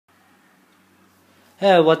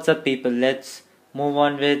Hey, what's up, people? Let's move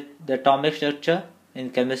on with the atomic structure in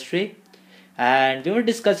chemistry. And we were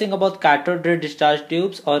discussing about cathode ray discharge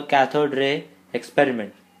tubes or cathode ray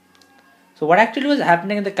experiment. So, what actually was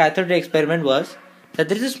happening in the cathode ray experiment was that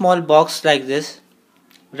there is a small box like this,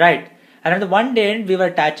 right? And on the one end, we were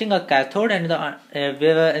attaching a cathode, and in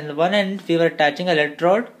the one end we were attaching a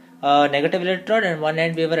electrode, a negative electrode, and one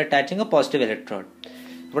end we were attaching a positive electrode.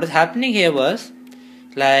 What is happening here was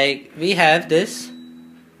like we have this.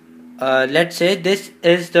 Let's say this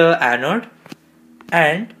is the anode,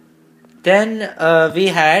 and then we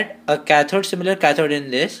had a cathode, similar cathode in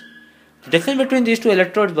this. The difference between these two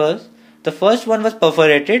electrodes was the first one was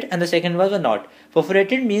perforated and the second one was not.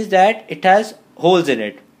 Perforated means that it has holes in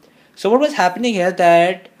it. So what was happening here,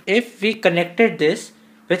 that if we connected this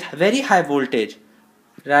with very high voltage,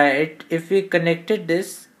 right, if we connected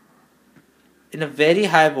this in a very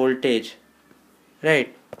high voltage,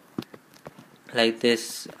 right, like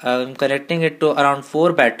this, I'm connecting it to around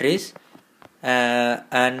 4 batteries,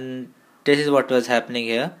 and this is what was happening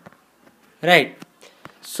here, right?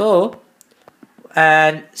 So,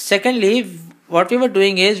 and secondly, what we were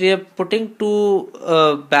doing is we are putting two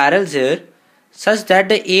barrels here such that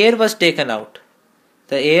the air was taken out.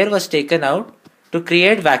 The air was taken out to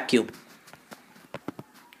create vacuum.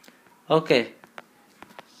 Okay,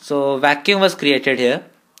 so vacuum was created here.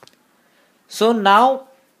 So now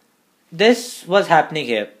this was happening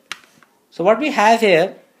here. So what we have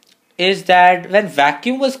here is that when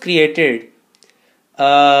vacuum was created,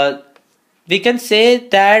 we can say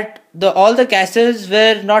that all the gases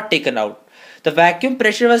were not taken out. The vacuum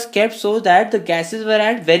pressure was kept so that the gases were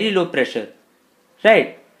at very low pressure,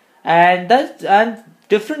 right? And thus,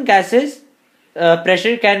 different gases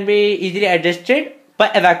pressure can be easily adjusted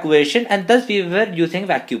by evacuation, and thus we were using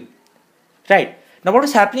vacuum, right? Now what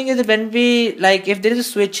is happening is that when we, like, if there is a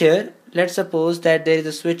switch here, let's suppose that there is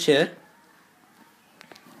a switch here,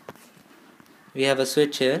 we have a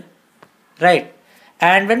switch here, right?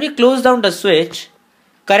 And when we close down the switch,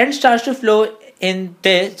 current starts to flow in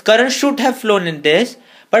this. Current should have flown in this,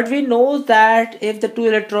 but we know that if the two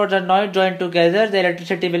electrodes are not joined together, the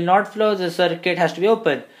electricity will not flow, the circuit has to be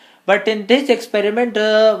open. But in this experiment,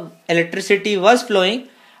 the electricity was flowing,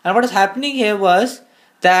 and what is happening here was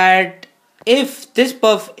that if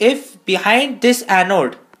behind this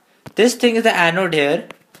anode, this thing is the anode here,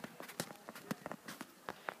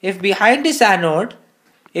 if behind this anode,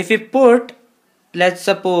 if we put, let's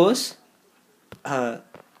suppose, a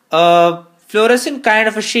fluorescent kind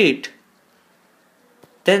of a sheet,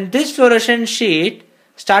 then this fluorescent sheet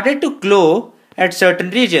started to glow at certain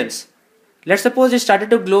regions. Let's suppose it started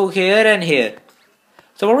to glow here and here.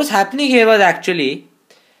 So what was happening here was actually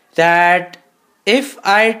that if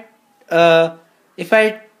I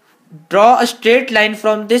draw a straight line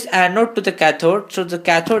from this anode to the cathode, so the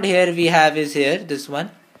cathode here we have is here, this one.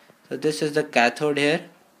 So this is the cathode here,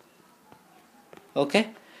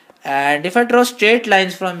 okay, and if I draw straight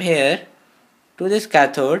lines from here to this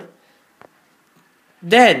cathode,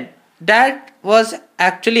 then that was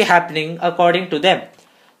actually happening according to them.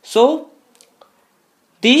 So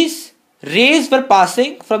these rays were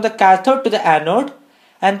passing from the cathode to the anode,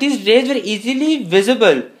 and these rays were easily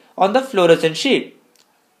visible on the fluorescent sheet,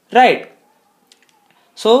 right?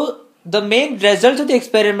 So the main results of the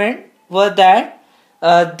experiment were that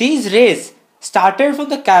these rays started from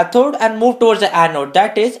the cathode and moved towards the anode.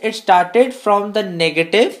 That is, it started from the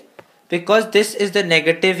negative, because this is the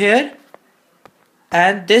negative here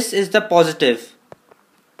and this is the positive,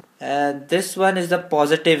 and this one is the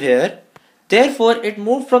positive here. Therefore it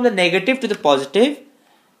moved from the negative to the positive.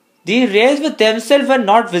 The rays with themselves were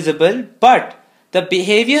not visible, but the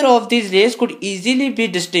behavior of these rays could easily be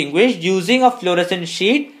distinguished using a fluorescent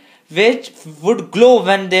sheet which would glow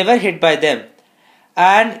when they were hit by them.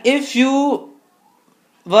 And if you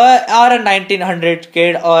are a 1900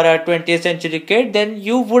 kid or a 20th century kid, then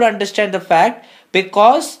you would understand the fact,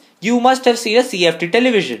 because you must have seen a CFT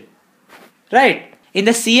television, right? In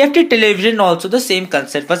the CFT television also the same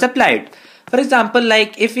concept was applied. For example,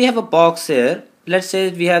 like if we have a box here, let's say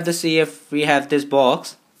we have we have this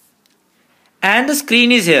box and the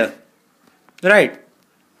screen is here, right?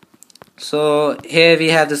 So here we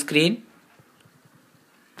have the screen,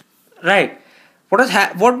 right?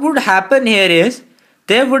 What would happen here is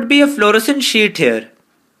there would be a fluorescent sheet here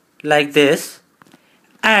like this,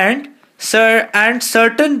 and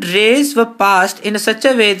certain rays were passed in such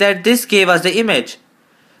a way that this gave us the image.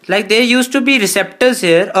 Like there used to be receptors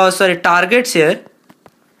here, targets here,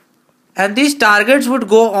 and these targets would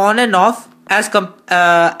go on and off as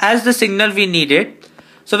the signal we needed.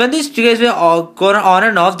 So when these rays were going on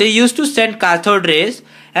and off, they used to send cathode rays,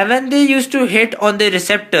 and when they used to hit on the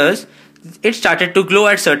receptors, it started to glow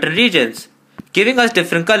at certain regions, giving us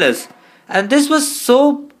different colors. And this was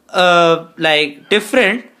so like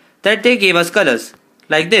different that they gave us colors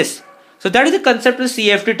like this. So that is the concept of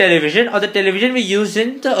CFT television, or the television we used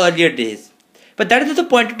in the earlier days. But that is not the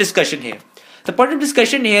point of discussion here. The point of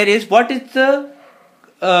discussion here is what is the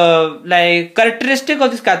like characteristic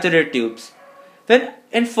of these cathode ray tubes. When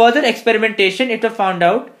in further experimentation, it was found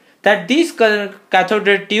out that these cathode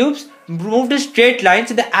ray tubes moved in straight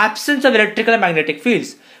lines in the absence of electrical and magnetic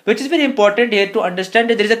fields, which is very important here to understand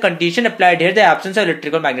that there is a condition applied here, the absence of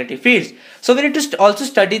electrical and magnetic fields. So we need to also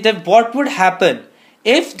study that what would happen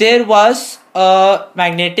if there was a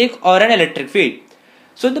magnetic or an electric field.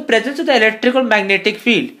 So in the presence of the electrical magnetic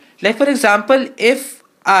field, like for example, if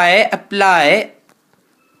I apply,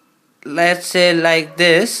 let's say like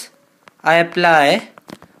this, I apply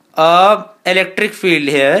a electric field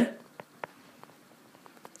here,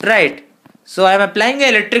 right? So I am applying an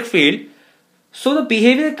electric field. So the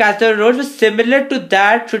behavior of cathode rays was similar to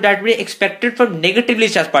that we expected from negatively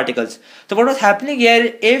charged particles. So what was happening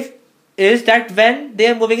here is that when they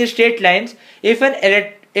are moving in straight lines, if an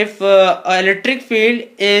electric field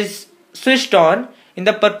is switched on in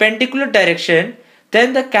the perpendicular direction,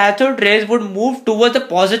 then the cathode rays would move towards the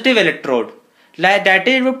positive electrode. Like that,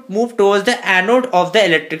 it would move towards the anode of the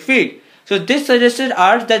electric field. So this suggested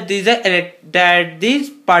us that these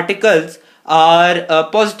particles are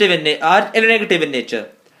positive are negative in nature,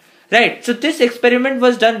 right? So this experiment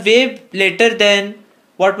was done way later than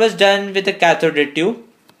what was done with the cathode ray tube.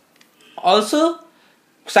 Also,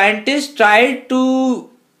 scientists tried to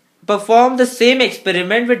perform the same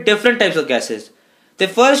experiment with different types of gases. They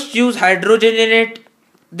first used hydrogen in it.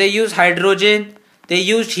 They used hydrogen. They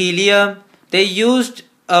used helium. They used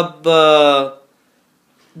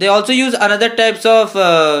they also use another types of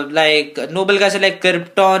like noble gases like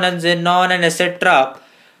krypton and xenon and etc.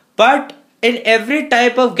 But in every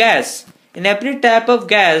type of gas,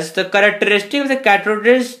 the characteristic of the cathode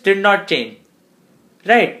rays did not change,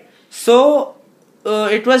 right? So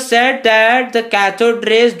it was said that the cathode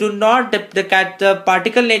rays do not the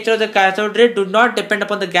particle nature of the cathode ray do not depend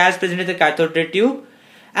upon the gas present in the cathode ray tube,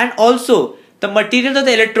 and also the materials of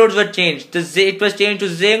the electrodes were changed. It was changed to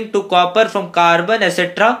zinc, to copper, from carbon,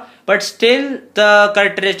 etc. But still, the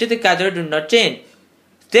characteristics of the cathode did not change.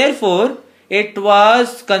 Therefore, it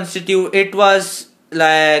was concluded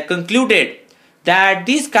that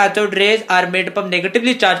these cathode rays are made up of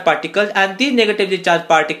negatively charged particles, and these negatively charged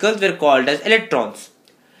particles were called as electrons.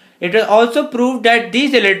 It was also proved that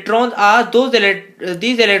these electrons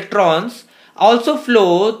also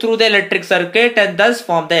flow through the electric circuit and thus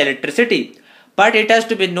form the electricity. But it has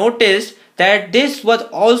to be noticed that this was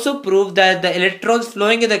also proved that the electrons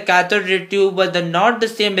flowing in the cathode ray tube were not the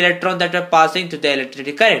same electrons that were passing through the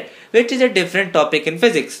electric current, which is a different topic in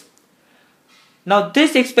physics. Now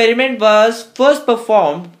this experiment was first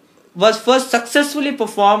successfully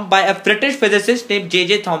performed by a British physicist named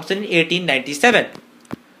J.J. Thomson in 1897.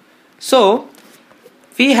 So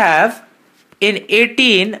we have in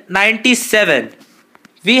 1897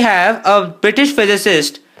 we have a British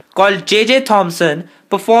physicist called J.J. Thomson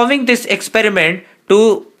performing this experiment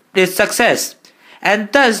to his success,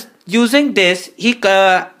 and thus using this he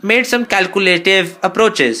made some calculative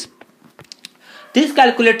approaches. These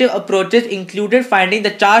calculative approaches included finding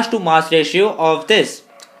the charge to mass ratio of this.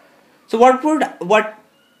 So what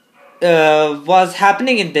was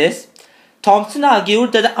happening in this? Thomson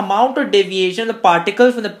argued that the amount of deviation of the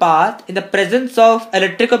particles from the path in the presence of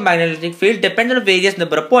electric or magnetic field depended on various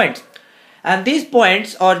number of points. And these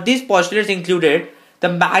points or these postulates included the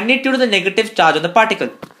magnitude of the negative charge on the particle.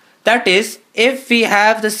 That is, if we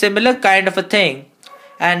have the similar kind of a thing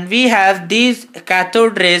and we have these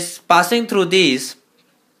cathode rays passing through these,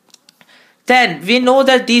 then we know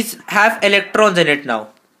that these have electrons in it now,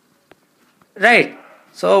 right?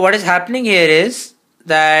 So what is happening here is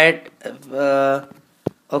that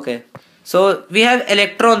okay, so we have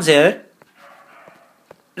electrons here,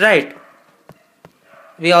 right?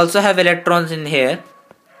 We also have electrons in here,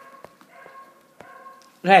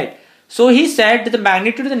 right? So he said that the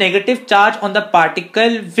magnitude of the negative charge on the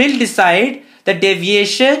particle will decide the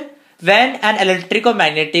deviation when an electric or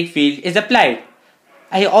magnetic field is applied.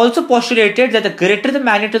 And he also postulated that the greater the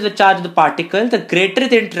magnitude of the charge of the particle, the greater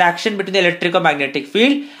the interaction between the electric or magnetic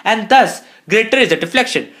field, and thus greater is the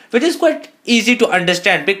deflection, which is quite easy to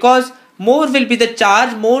understand because more will be the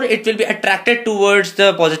charge, more it will be attracted towards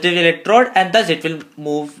the positive electrode, and thus it will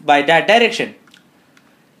move by that direction.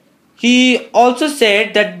 He also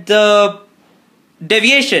said that the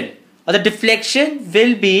deviation or the deflection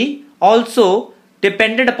will be also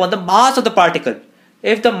dependent upon the mass of the particle.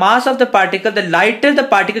 if the mass of the particle, the lighter the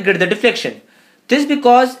particle, greater the deflection. This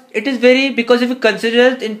because if you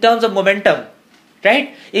consider it in terms of momentum,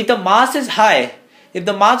 right? If the mass is high, if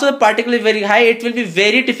the mass of the particle is very high, it will be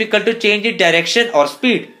very difficult to change its direction or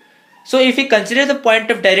speed. So if we consider the point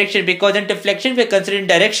of direction, because in deflection we are considering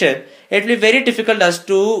direction, it will be very difficult us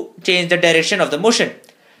to change the direction of the motion.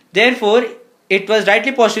 Therefore, it was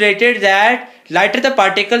rightly postulated that lighter the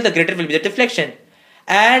particle, the greater will be the deflection.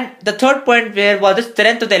 And the third point where was the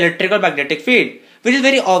strength of the electrical magnetic field, which is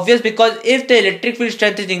very obvious because if the electric field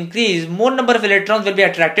strength is increased, more number of electrons will be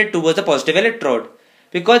attracted towards the positive electrode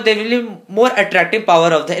because there will be more attractive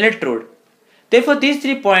power of the electrode. Therefore, these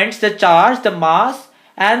 3 points, the charge, the mass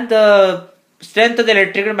and the strength of the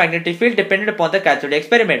electrical magnetic field depended upon the cathode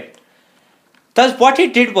experiment. Thus, what he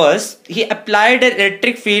did was he applied an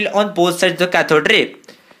electric field on both sides of the cathode ray.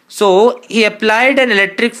 So, he applied an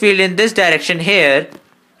electric field in this direction here,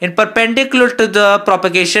 in perpendicular to the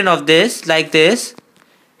propagation of this, like this.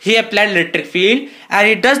 He applied electric field and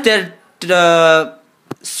he does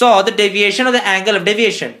saw the deviation of the angle of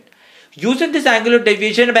deviation. Using this angle of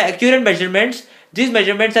deviation by accurate measurements, these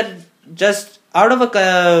measurements are just out of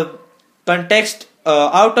a context,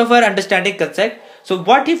 out of our understanding concept. So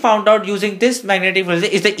what he found out using this magnetic field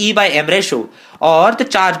is the E by M ratio or the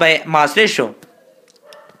charge by mass ratio.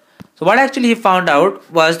 So what actually he found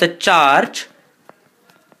out was the charge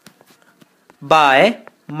by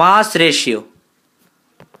mass ratio,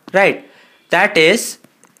 right? That is,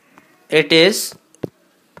 it is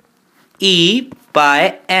E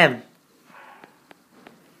by M.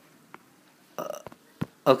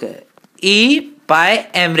 Okay, E by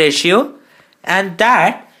M ratio, and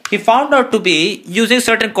that he found out to be using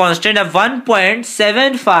certain constant of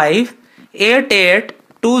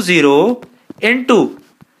 1.758820 into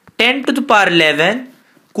 10 to the power 11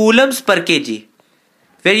 coulombs per kg.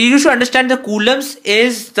 Where you should understand the coulombs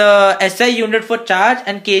is the SI unit for charge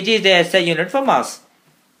and kg is the SI unit for mass.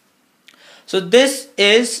 So this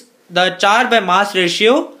is the charge by mass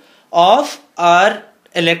ratio of our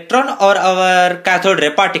electron or our cathode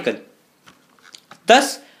ray particle.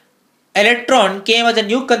 Thus, electron came as a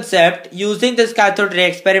new concept using this cathode ray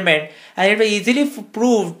experiment, and it was easily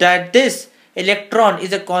proved that this electron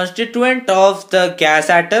is a constituent of the gas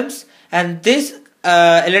atoms, and this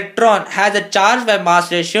electron has a charge by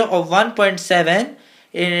mass ratio of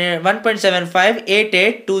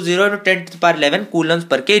 1.758820 to 10 to the power 11 coulombs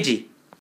per kg.